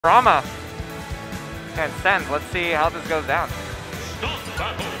Kurama and Send. Let's see how this goes down.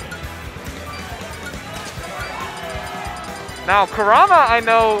 Now, Kurama, I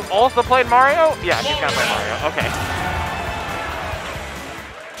know, also played Mario. Yeah, he's gonna play Mario. Okay.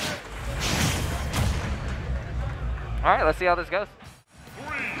 All right, let's see how this goes.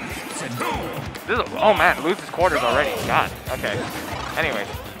 This is, oh man, loses quarters already. God. Okay. Anyways,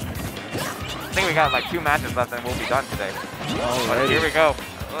 I think we got like 2 matches left and we'll be done today. But here we go.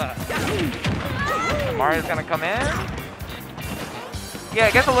 Mario's gonna come in. Yeah,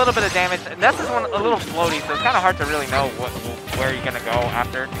 it gets a little bit of damage. Ness is a little floaty, so it's kind of hard to really know where you're gonna go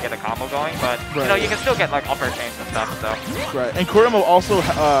after to get a combo going. But you know, you can still get like upper chains and stuff. So right. And Kurama also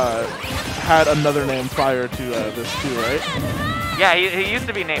had another name prior to this too, right? Yeah, he used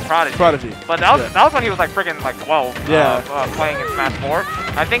to be named Prodigy. Prodigy. But that was when he was like friggin' like 12. Yeah. Playing in Smash 4.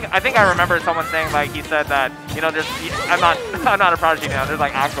 I think I remember someone saying like he said that I'm not a Prodigy now. There's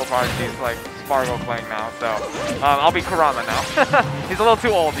like actual Prodigies like Spargo playing now. So I'll be Kurama now. He's a little too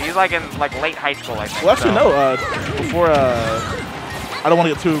old. He's like in like late high school, I think. Well, actually no. Before I don't want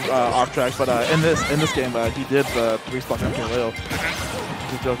to get too off track, but in this game he did the 3-stock MKLeo.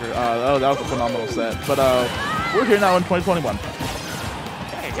 Joker. That was a phenomenal set. But we're here now in 2021.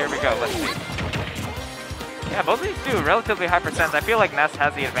 Okay, here we go. Let's see. Yeah, both of these do relatively high percents. I feel like Ness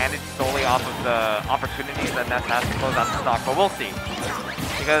has the advantage solely off of the opportunities that Ness has to close out the stock, but we'll see.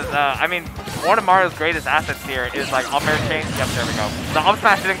 Because, I mean, one of Mario's greatest assets here is like up air chain. Yep, there we go. The up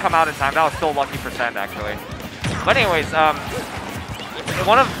smash didn't come out in time. That was still lucky percent, actually. But anyways,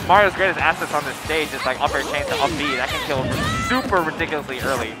 one of Mario's greatest assets on this stage is like up air chain to up B. That can kill super ridiculously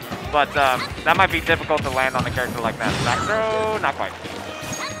early. But that might be difficult to land on a character like that. Back throw, not quite.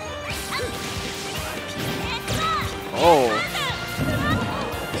 Oh.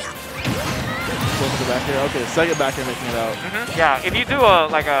 Close to the back air. Okay, second back air making it out. Yeah, if you do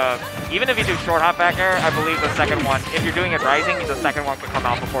even if you do short hop back air, I believe the second one, if you're doing it rising, the second one can come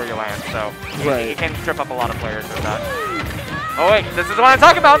out before you land. So you can trip up a lot of players with that. Oh wait, this is what I'm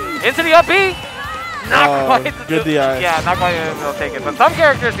talking about. Into the up B. Not quite. Good DI. Yeah, not quite able to take it. But some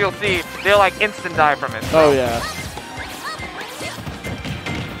characters you'll see, they'll like instant die from it. So. Oh yeah.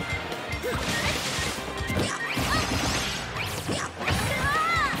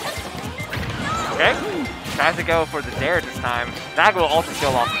 Okay. Tries to go for the dare this time. That will also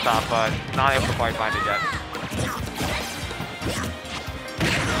kill off the top, but not able to quite find it yet.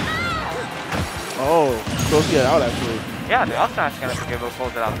 Oh, close to get out actually. Yeah, the up smash is going to be able to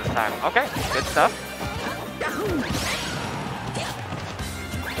close it out this time. Okay, good stuff.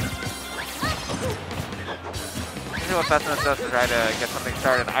 Usually what Bessemer does to try to get something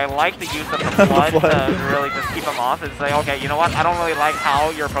started. I like the use of the flood to really just keep him off. It's like, okay, you know what? I don't really like how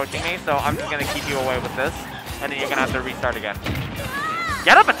you're approaching me, so I'm just going to keep you away with this. And then you're going to have to restart again.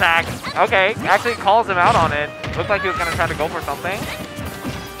 Get up attack! Okay, actually calls him out on it. Looked like he was going to try to go for something.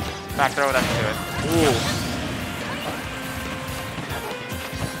 Back throw doesn't do it. Ooh.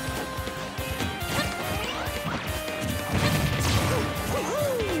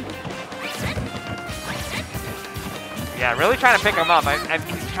 Yeah, really trying to pick him up. I'm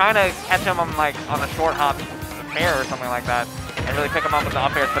trying to catch him on like on a short hop fair or something like that, and really pick him up with the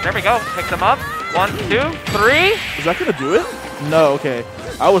up airs. But there we go, picks him up. 1, 2, 3. Is that gonna do it? No. Okay.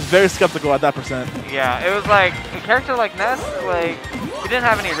 I was very skeptical at that percent. Yeah, it was like a character like Ness, like he didn't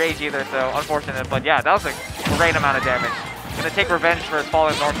have any rage either, so unfortunate. But yeah, that was a great amount of damage. Gonna take revenge for his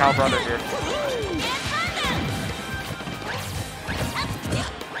fallen NorCal brother here.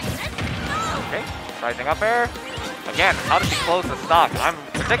 Okay, rising up air. Again, how does he close the stock? I'm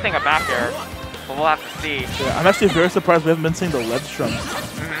predicting a back air, but we'll have to see. Yeah, I'm actually very surprised we haven't been seeing the ledge strums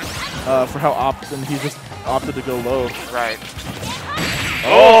for how often he just opted to go low. Right.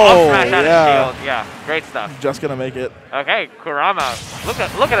 Oh, up smash out of shield. Yeah, great stuff. Just gonna make it. Okay, Kurama. Look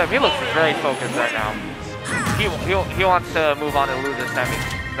at him. He looks very focused right now. He wants to move on to losers semi.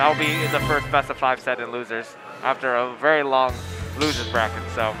 That will be the first best of 5 set in losers after a very long losers bracket.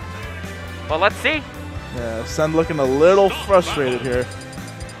 So, well, let's see. Yeah, Sen looking a little frustrated here.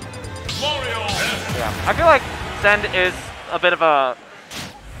 Yeah, I feel like Sen is a bit of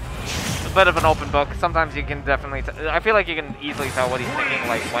an open book. Sometimes you can definitely. I feel like you can easily tell what he's thinking,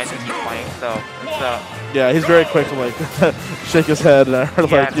 like when he's playing. So it's yeah, he's very quick to like shake his head or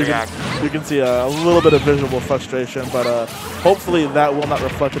like you can see a little bit of visual frustration, but hopefully that will not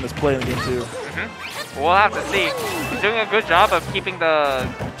reflect in his play in game 2. We'll have to see. He's doing a good job of keeping the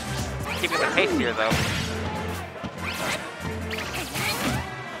pace here, though.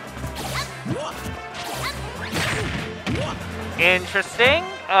 Interesting.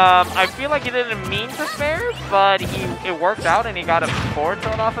 I feel like he didn't mean to spare, but he it worked out and he got a forward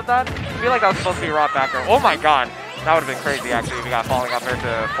tilt off of that. I feel like that was supposed to be raw back air. Oh my god. That would have been crazy actually if he got falling up there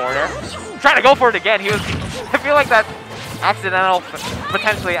to forward air. Trying to go for it again. He was. I feel like that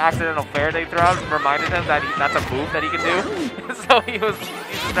potentially accidental fair they threw out reminded him that that's a move that he could do. So he's just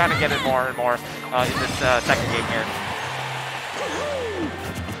trying to get it more and more in this second game here.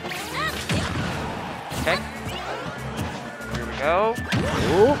 Okay. Here we go.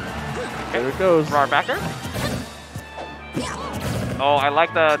 Ooh. There it goes. Raw backer. Oh, I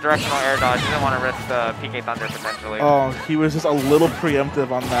like the directional air dodge. He didn't want to risk the PK Thunder potentially. Oh, he was just a little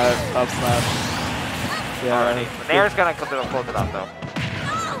preemptive on that up smash. Yeah. Already. Nair's gonna close it up though.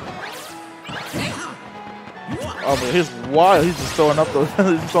 Oh man, he's wild. He's just throwing up those.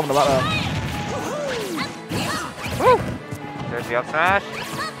 He's just throwing them out now. Woo! There's the up smash.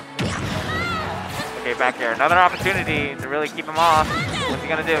 Okay, back here. Another opportunity to really keep him off. What's he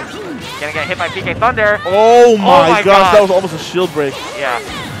gonna do? Gonna get hit by PK Thunder. Oh my gosh, that was almost a shield break. Yeah,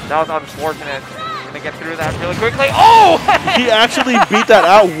 that was unfortunate. Gonna get through that really quickly. Oh! He actually beat that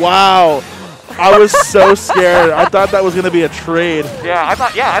out. Wow. I was so scared. I thought that was gonna be a trade. Yeah, I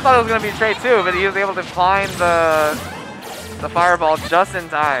thought it was gonna be a trade too, but he was able to find the fireball just in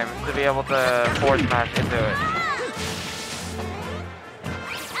time to be able to forward smash into it.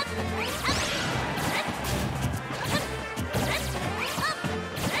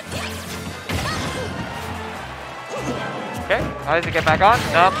 Okay, how does he get back on?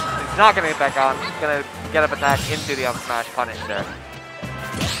 Nope, he's not gonna get back on. He's gonna get up attack into the up smash punish there.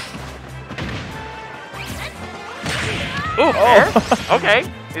 Ooh, air? Okay.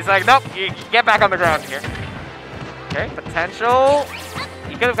 He's like, nope, you get back on the ground here. Okay, potential.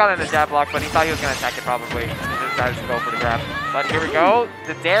 He could have gotten a jab block, but he thought he was going to attack it probably. He just decided to go for the grab. But here we go.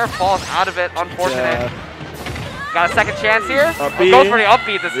 The dare falls out of it. Unfortunate. Yeah. Got a second chance here. We'll go for the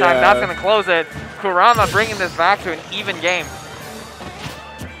upbeat this time. That's going to close it. Kurama bringing this back to an even game.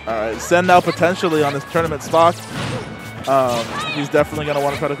 All right, Sen now potentially on this tournament stock. He's definitely going to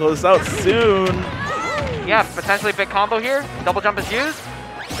want to try to close this out soon. Yeah, potentially big combo here. Double jump is used.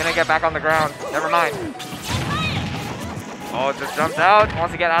 Gonna get back on the ground. Never mind. Oh, it just jumps out.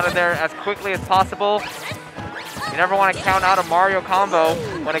 Wants to get out of there as quickly as possible. You never want to count out a Mario combo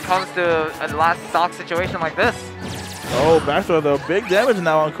when it comes to a last stock situation like this. Oh, back throw though. Big damage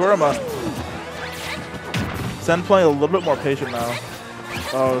now on Kurama. Sen playing a little bit more patient now.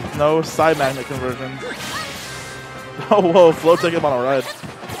 Oh, no side magnet conversion. Oh, whoa, Flo taking him on a ride.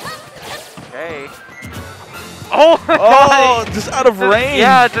 Okay. Oh, oh, just out of range.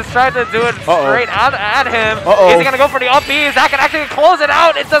 Yeah, just tried to do it straight out at him. Is he going to go for the up B? That can actually close it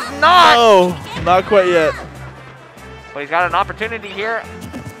out. It does not. No, not quite yet. But he's got an opportunity here.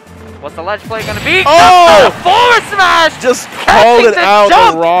 What's the ledge play going to be? Oh! Forward smash! Just called it out,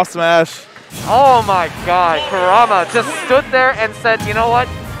 the raw smash. Oh my god, Kurama just stood there and said, you know what?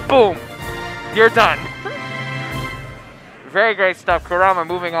 Boom. You're done. Very great stuff. Kurama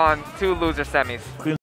moving on to loser semis.